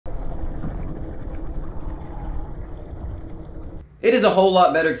It is a whole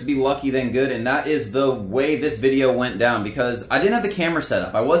lot better to be lucky than good, and that is the way this video went down because I didn't have the camera set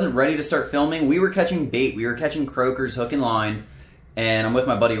up. I wasn't ready to start filming. We were catching bait. We were catching croakers, hook and line, and I'm with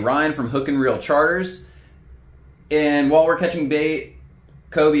my buddy Ryan from Hook and Reel Charters. And while we're catching bait,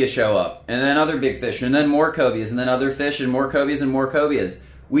 cobia show up, and then other big fish, and then more cobias, and then other fish, and more cobias, and more cobias.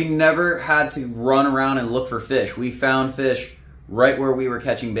 We never had to run around and look for fish. We found fish right where we were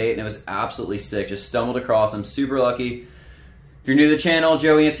catching bait, and it was absolutely sick. Just stumbled across them. Super lucky. If you're new to the channel,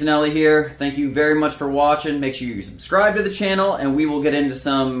 Joey Antonelli here. Thank you very much for watching. Make sure you subscribe to the channel, and we will get into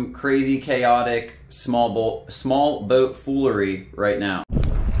some crazy, chaotic, small boat foolery right now.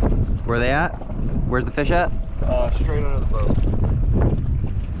 Where are they at? Where's the fish at? Straight under the boat.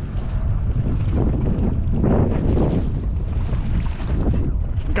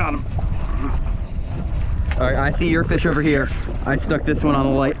 Got him. All right, I see your fish over here. I stuck this one on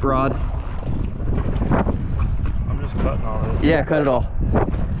the light rod. Cutting all this. Yeah, cut it all.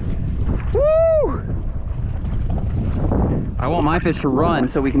 Woo! I want my fish to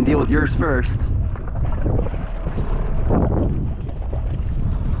run so we can deal with yours first.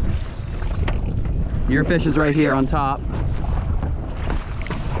 Your fish is right here on top.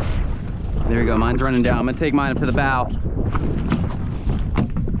 There we go, mine's running down. I'm gonna take mine up to the bow.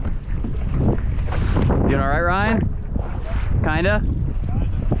 Doing all right, Ryan? Kinda?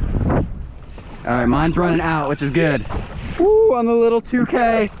 All right, mine's running out, which is good. Woo, on the little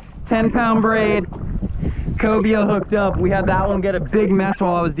 2K, 10-pound braid. Cobia hooked up. We had that one get a big mess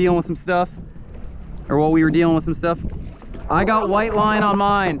while I was dealing with some stuff. Or while we were dealing with some stuff. I got white line on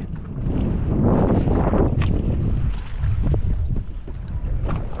mine.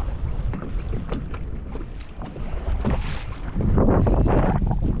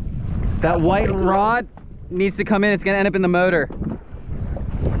 That white rod needs to come in. It's gonna end up in the motor.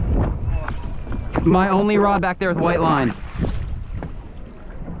 My only rod back there with white line.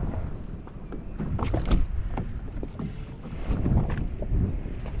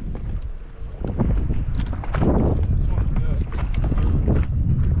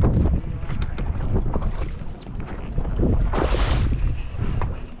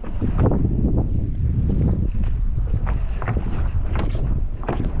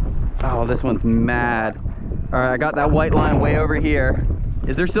 Oh, this one's mad. All right, I got that white line way over here.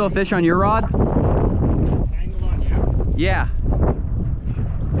 Is there still a fish on your rod? Yeah.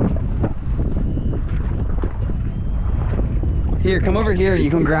 Here, come over here. You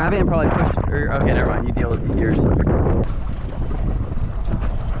can grab it and probably push. Or, okay, never mind. You deal with yours.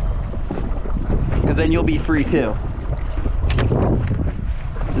 Because then you'll be free too.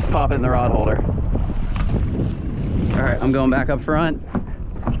 Just pop it in the rod holder. All right, I'm going back up front.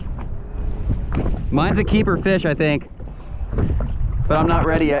 Mine's a keeper fish, I think. But I'm not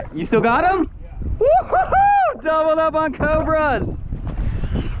ready yet. You still got him? Yeah. Woo-hoo-hoo! Doubled up on cobras.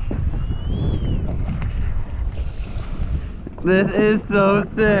 This is so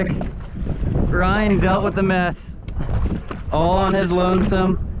sick. Ryan dealt with the mess all on his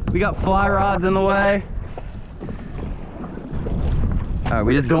lonesome. We got fly rods in the way. All right,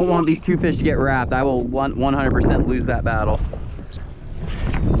 we just don't want these two fish to get wrapped. I will 100% lose that battle.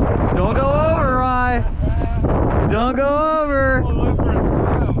 Don't go over, Rye. Don't go over.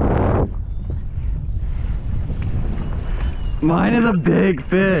 Mine is a big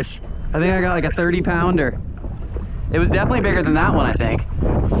fish. I think I got like a 30-pounder. It was definitely bigger than that one, I think.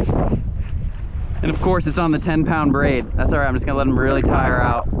 And of course, it's on the 10-pound braid. That's all right, I'm just gonna let him really tire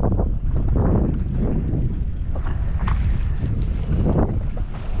out.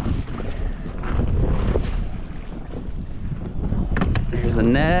 There's a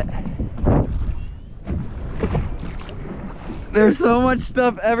net. There's so much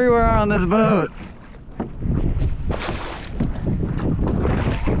stuff everywhere on this boat.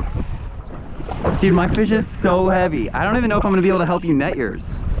 Dude, my fish is so heavy. I don't even know if I'm gonna be able to help you net yours.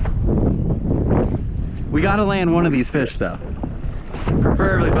 We gotta land one of these fish though.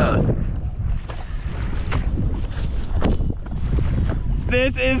 Preferably both.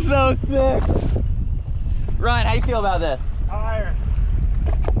 This is so sick. Ryan, how you feel about this? Tired.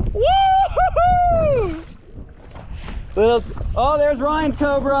 Woo-hoo-hoo! Oh, there's Ryan's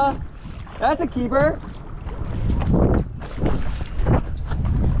cobra. That's a keeper.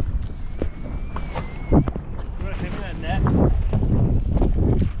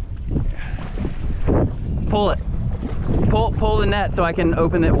 Pull it. Pull the net so I can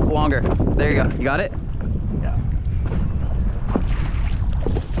open it longer. There you go. You got it? Yeah.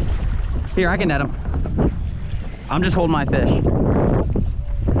 Here, I can net him. I'm just holding my fish.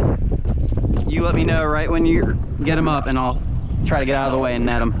 You let me know right when you get him up and I'll try to get out of the way and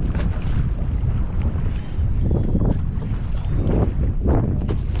net him.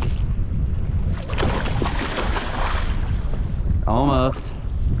 Almost.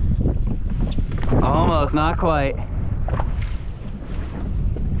 Almost, not quite.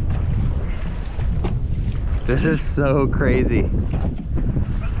 This is so crazy.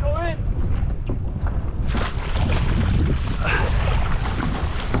 Let's go in.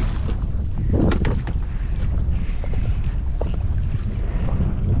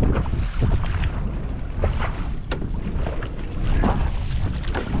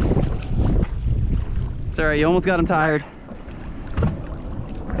 It's alright, you almost got him tired.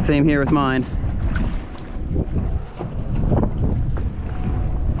 Same here with mine.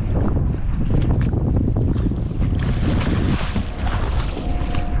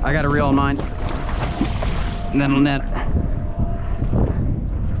 I got a reel on mine. And then on net.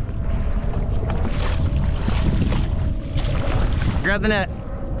 Grab the net.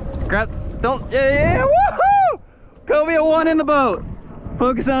 Grab, don't, yeah, woohoo! Cobia 1 in the boat.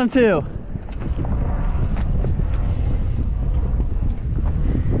 Focus on 2.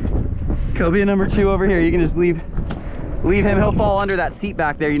 Cobia number 2 over here. You can just leave him. He'll fall under that seat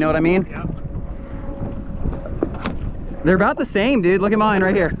back there. You know what I mean? Yeah. They're about the same, dude. Look at mine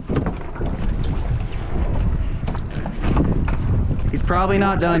right here. He's probably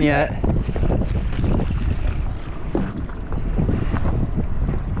not done yet.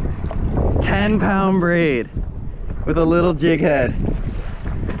 £10 braid with a little jig head.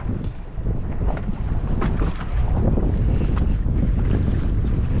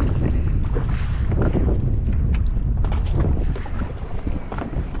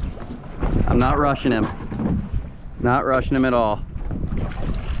 I'm not rushing him. Not rushing him at all.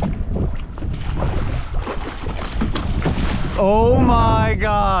 Oh my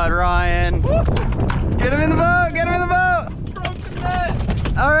God, Ryan. Get him in the boat, get him in the boat. Broke the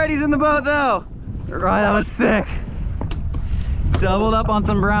net. All right, he's in the boat though. Right, that was sick. Doubled up on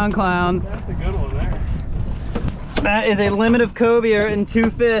some brown clowns. That's a good one there. That is a limit of cobia and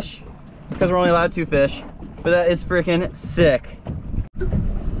 2 fish, because we're only allowed 2 fish. But that is freaking sick.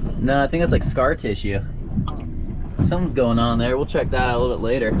 No, I think that's like scar tissue. Something's going on there. We'll check that out a little bit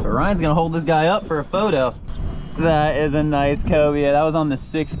later. But Ryan's gonna hold this guy up for a photo. That is a nice cobia. That was on the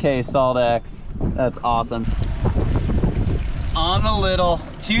 6K SaltX. That's awesome. On the little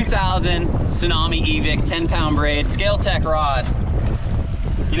 2000 Tsunami Evict 10-pound braid Scale-Tech rod.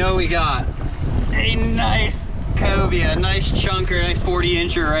 You know what we got? A nice cobia, a nice chunker, a nice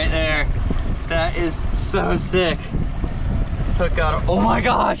 40-incher right there. That is so sick. Hook got, oh my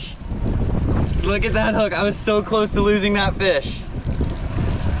gosh! Look at that hook. I was so close to losing that fish.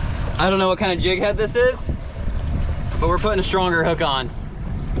 I don't know what kind of jig head this is, but we're putting a stronger hook on.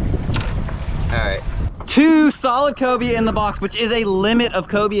 All right. 2 solid cobia in the box, which is a limit of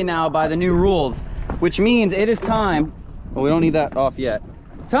cobia now by the new rules, which means it is time, well, we don't need that off yet,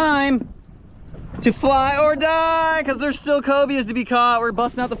 time to fly or die, because there's still cobias to be caught. We're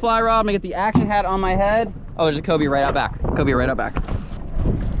busting out the fly rod. I'm gonna get the action hat on my head. Oh, there's a cobia right out back. Cobia right out back.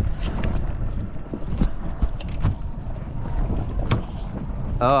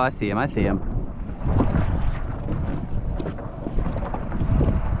 Oh, I see him, I see him.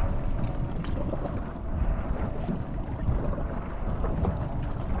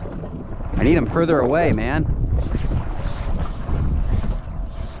 I need him further away, man.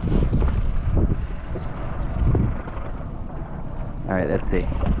 All right, let's see.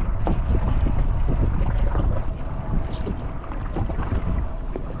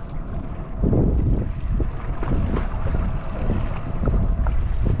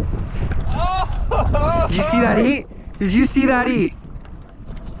 Did you see that eat? Did you see that eat?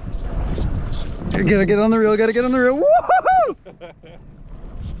 Gotta get on the reel, gotta get on the reel. Woohoo!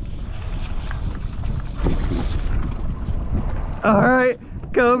 All right,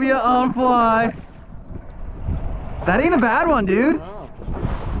 cobia on fly. That ain't a bad one, dude. Oh.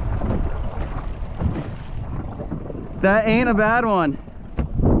 That ain't a bad one.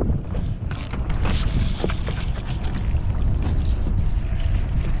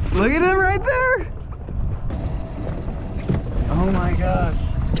 Look at him right there. Oh my gosh.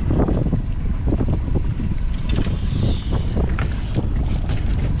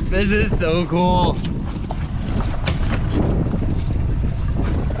 This is so cool.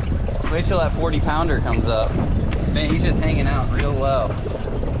 Wait till that 40-pounder comes up. Man, he's just hanging out real low.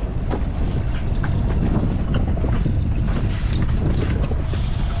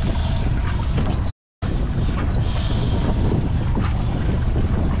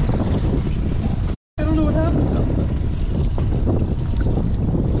 I don't know what happened though.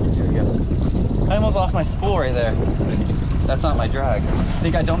 Here we go. I almost lost my spool right there. That's not my drag. I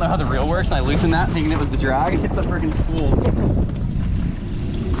think I don't know how the reel works and I loosened that thinking it was the drag. It's the freaking spool.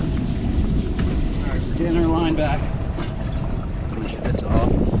 Alright, we're getting our line back. get this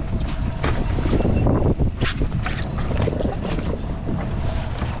off.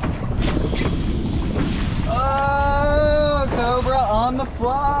 Oh, Cobra on the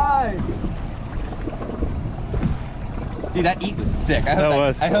fly. Dude, that eat was sick.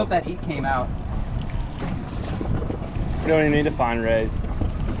 I hope that eat came out. You don't even need to find rays.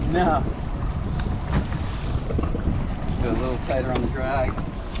 No. Go a little tighter on the drag.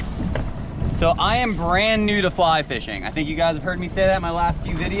 So I am brand new to fly fishing. I think you guys have heard me say that in my last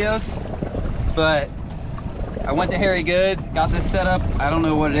few videos, but I went to Harry Goods, got this set up. I don't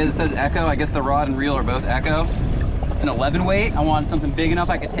know what it is. It says Echo. I guess the rod and reel are both Echo. It's an 11 weight. I wanted something big enough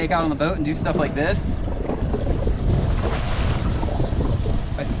I could take out on the boat and do stuff like this.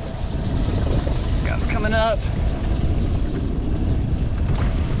 Got it coming up.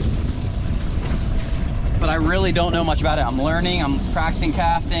 But I really don't know much about it. I'm learning, I'm practicing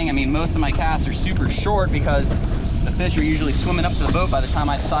casting. I mean, most of my casts are super short because the fish are usually swimming up to the boat by the time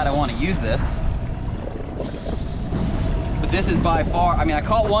I decide I want to use this. But this is by far, I mean, I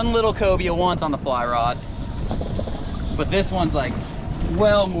caught one little cobia once on the fly rod, but this one's like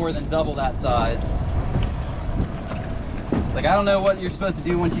well more than double that size. Like, I don't know what you're supposed to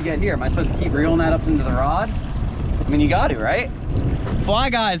do once you get here. Am I supposed to keep reeling that up into the rod? I mean, you got to, right? Fly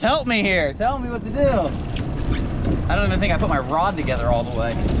guys, help me here. Tell me what to do. I don't even think I put my rod together all the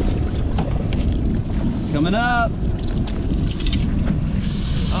way. Coming up.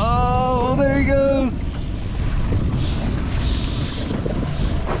 Oh, there he goes.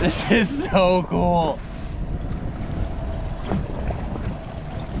 This is so cool.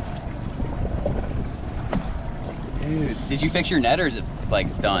 Dude, did you fix your net or is it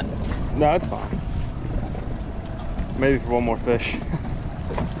like done? No, it's fine. Maybe for one more fish.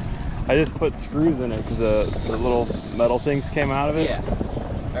 I just put screws in it because the little metal things came out of it. Yeah.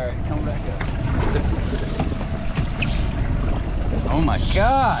 All right, come back up. Oh my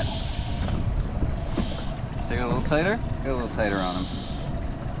God. Take it a little tighter. Get a little tighter on them.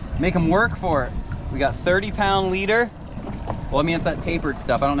 Make them work for it. We got 30-pound leader. Well, I mean, it's that tapered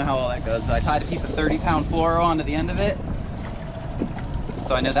stuff. I don't know how all that goes, but I tied a piece of 30-pound fluoro onto the end of it.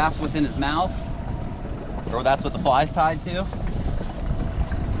 So I know that's what's in his mouth, or that's what the fly's tied to.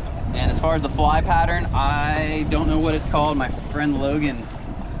 And as far as the fly pattern, I don't know what it's called. My friend Logan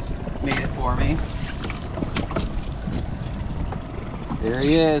made it for me. There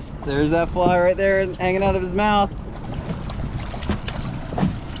he is. There's that fly right there hanging out of his mouth.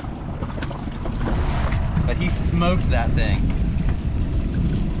 But he smoked that thing.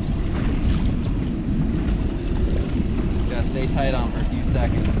 Gotta stay tight on him for a few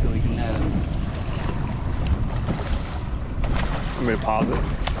seconds until we can net him. I'm gonna pause it.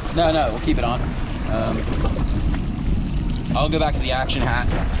 No, we'll keep it on. I'll go back to the action hat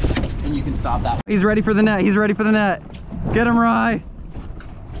and you can stop that. He's ready for the net. He's ready for the net. Get him, Rye.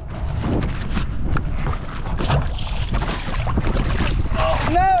 Oh,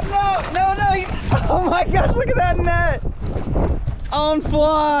 no. Oh my gosh, look at that net. On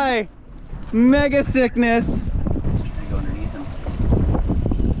fly. Mega sickness. Go underneath him.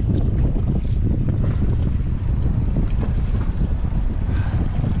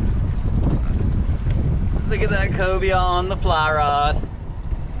 Look at that cobia on the fly rod.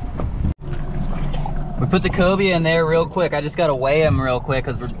 We put the cobia in there real quick. I just gotta weigh him real quick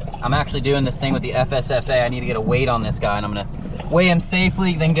because I'm actually doing this thing with the FSFA. I need to get a weight on this guy and I'm gonna weigh him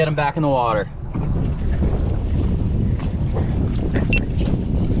safely, then get him back in the water.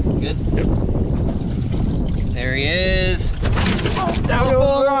 Good? Yep. There he is. Oh, down full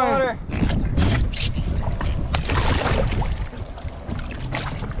of water.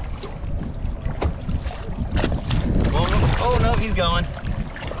 Oh no, he's going.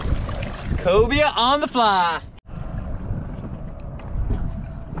 Cobia on the fly.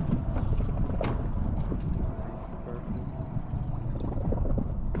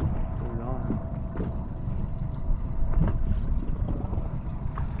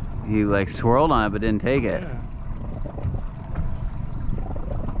 He like swirled on it but didn't take it. Yeah.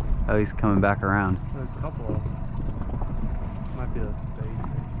 Oh, he's coming back around. There's a couple of them. Might be a spade.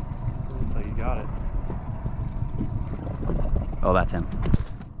 Looks like you got it. Oh, that's him.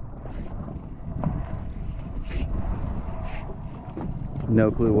 No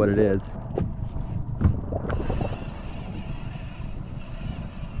clue what it is.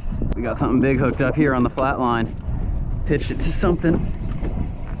 We got something big hooked up here on the flat line. Pitched it to something.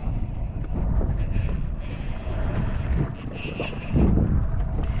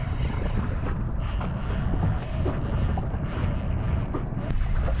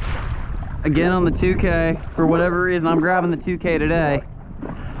 Again on the 2K. For whatever reason, I'm grabbing the 2K today.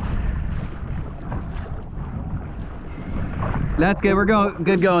 That's good. We're going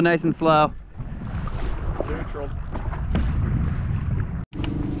good going, nice and slow. Neutral.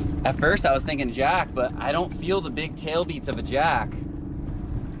 At first I was thinking jack, but I don't feel the big tail beats of a jack.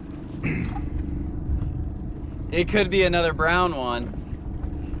 It could be another brown one.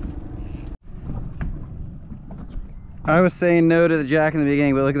 I was saying no to the jack in the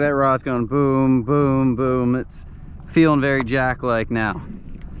beginning, but look at that rod, it's going boom, boom, boom. It's feeling very jack-like now.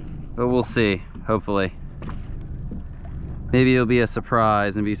 But we'll see, hopefully. Maybe it'll be a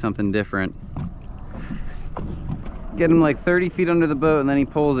surprise and be something different. Get him like 30 feet under the boat and then he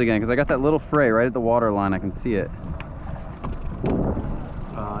pulls again, because I got that little fray right at the water line. I can see it.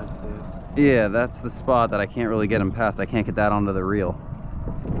 Oh, I see it. Yeah, that's the spot that I can't really get him past. I can't get that onto the reel.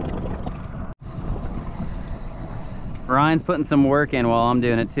 Ryan's putting some work in while I'm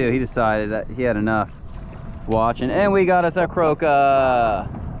doing it too. He decided that he had enough watching. And we got us a croaker.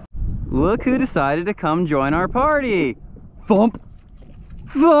 Look who decided to come join our party. Thump.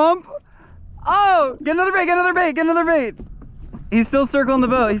 Thump. Oh, get another bait, get another bait, get another bait. He's still circling the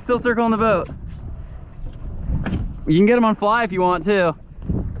boat. He's still circling the boat. You can get him on fly if you want to.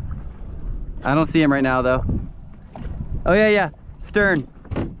 I don't see him right now though. Oh yeah, yeah. Stern.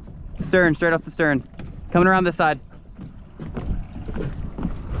 Stern, straight off the stern. Coming around this side.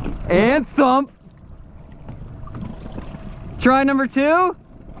 And thump. Try number 2.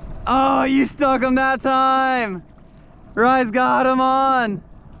 Oh, you stuck him that time. Rye's got him on.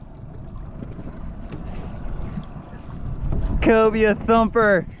 Cobia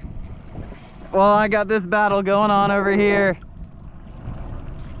thumper. Well, I got this battle going on over here.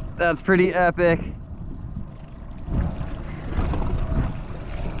 That's pretty epic.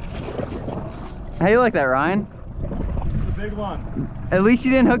 How you like that, Ryan? The big one. At least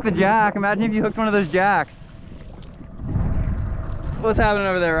you didn't hook the jack. Imagine if you hooked one of those jacks. What's happening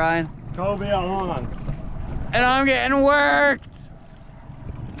over there, Ryan? Cobia on. And I'm getting worked.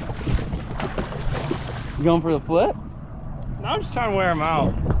 You going for the flip? No, I'm just trying to wear him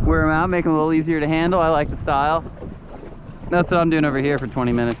out. Wear them out, make them a little easier to handle. I like the style. That's what I'm doing over here for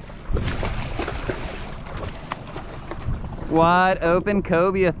 20 minutes. Wide open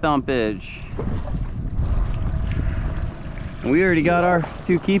cobia thumpage. And we already got our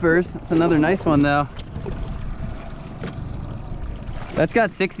 2 keepers. That's another nice one though. That's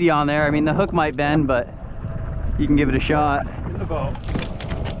got 60 on there. I mean, the hook might bend, but you can give it a shot. In the boat.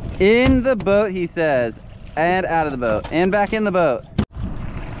 In the boat, he says. And out of the boat. And back in the boat.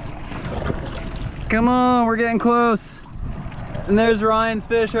 Come on, we're getting close. And there's Ryan's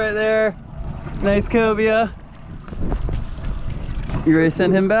fish right there. Nice cobia. You ready to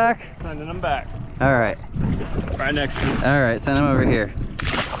send him back? Sending him back. All right. Right next to you. All right, send him over here.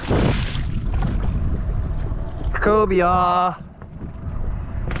 Cobia.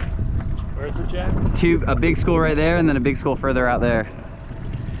 Where's the jack? A big school right there and then a big school further out there.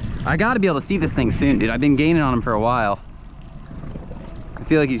 I gotta be able to see this thing soon, dude. I've been gaining on him for a while. I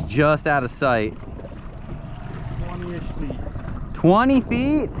feel like he's just out of sight. 20-ish feet. 20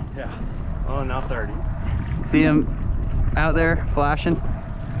 feet? Yeah. Oh, now 30. See him out there flashing?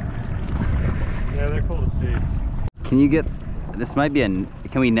 Yeah, they're cool to see. Can you get, this might be can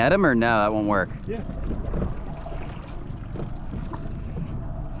we net him or no, that won't work? Yeah.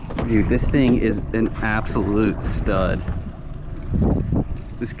 Dude, this thing is an absolute stud.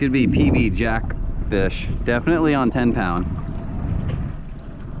 This could be PB jack fish. Definitely on 10 pound.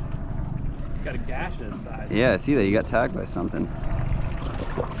 It's got a gash in his side. Yeah, I see that. You got tagged by something.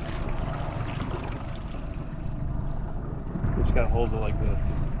 We just gotta hold it like this.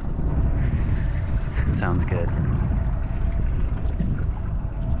 Sounds good.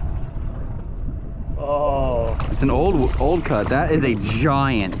 Oh. It's an old cut. That is a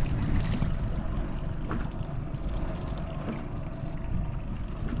giant.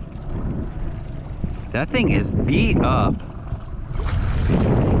 That thing is beat up.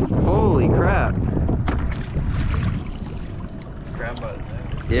 Holy crap. Grab by the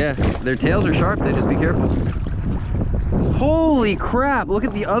tail. Yeah, their tails are sharp, they just be careful. Holy crap, look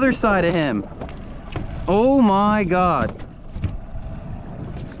at the other side of him. Oh my God.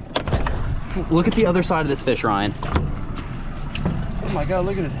 Look at the other side of this fish, Ryan. Oh my God,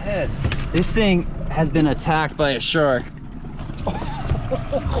 look at his head. This thing has been attacked by a shark.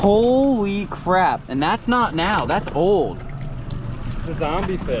 Holy crap. And that's not now, that's old. The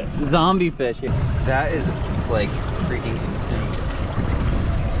zombie fish. Zombie fish. That is like freaking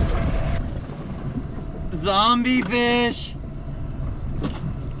insane. Zombie fish.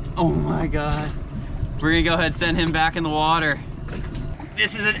 Oh my God. We're gonna go ahead and send him back in the water.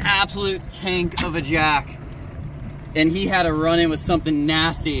 This is an absolute tank of a jack. And he had a run in with something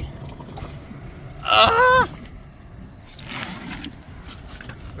nasty. Ah!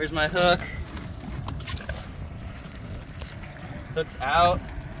 Where's my hook? Hook's out.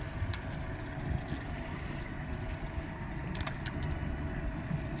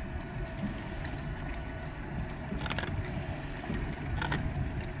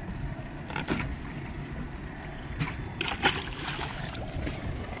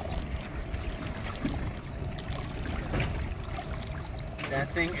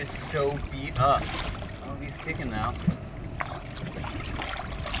 That thing is so beat up. Oh, he's kicking now.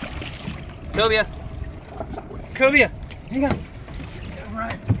 Cobia! Cobia! Hang on.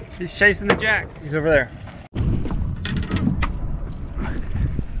 Right. He's chasing the jack. He's over there.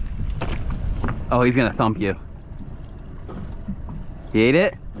 Oh, he's gonna thump you. He ate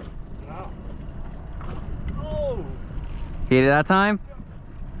it? No. Oh! He ate it that time?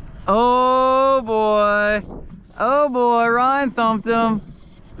 Oh boy! Oh boy, Ryan thumped him.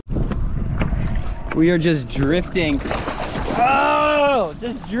 We are just drifting. Oh!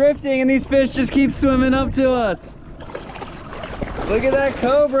 Just drifting and these fish just keep swimming up to us. Look at that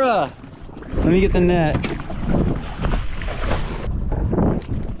cobra. Let me get the net.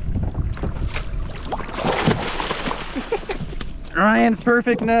 Ryan's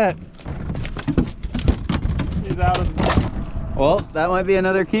perfect net. He's out of the net. Well, that might be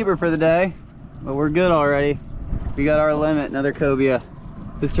another keeper for the day, but we're good already. We got our limit, another cobia.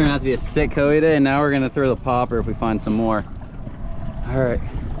 This turned out to be a sick cobia day, and now we're gonna throw the popper if we find some more. All right.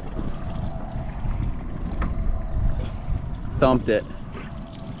 Thumped it.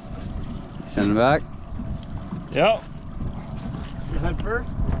 Send him back. Yep. You head first?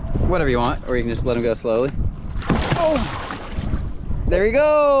 Whatever you want, or you can just let him go slowly. Oh! There he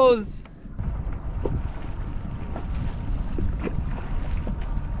goes!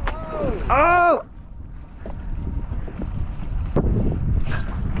 Oh!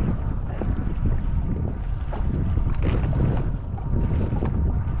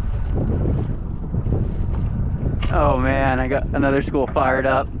 Oh man, I got another school fired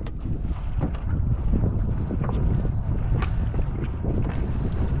up.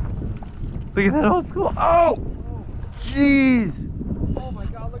 Look at that old school. Oh! Jeez! Oh my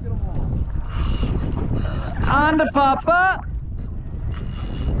god, look at them all. On to Papa!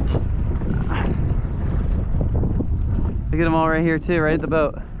 Look at them all right here too, right at the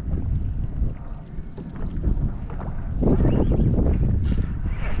boat.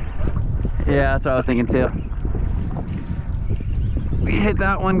 Yeah, that's what I was thinking too. We hit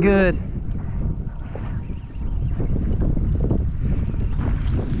that one good.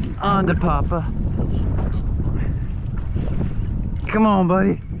 On to Papa. Come on,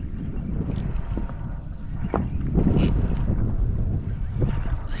 buddy.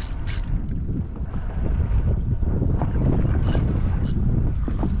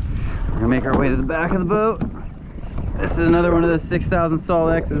 We're gonna make our way to the back of the boat. This is another one of those 6,000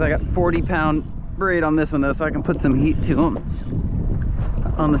 SaltXs. I got 40-pound braid on this one though, so I can put some heat to them.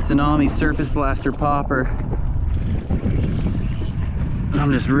 On the Tsunami Surface Blaster popper.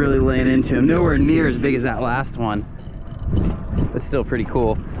 I'm just really laying into him. Nowhere near as big as that last one, but still pretty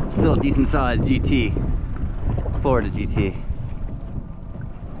cool. Still a decent sized GT, Florida GT.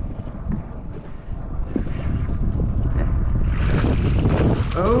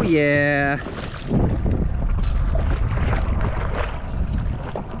 Oh yeah.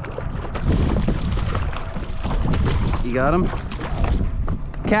 You got him?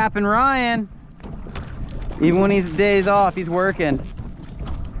 Captain Ryan. Even when he's days off, he's working.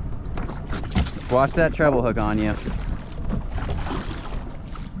 Watch that treble hook on you.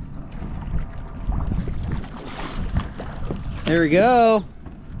 There we go.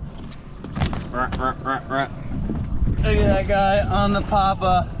 Look at that guy on the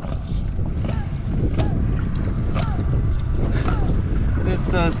papa.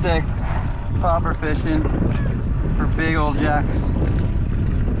 It's so sick. Popper fishing for big old jacks.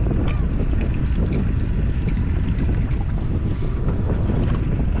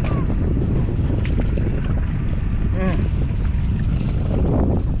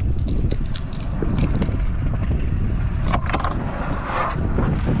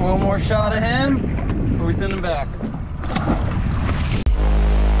 One more shot of him before we send him back.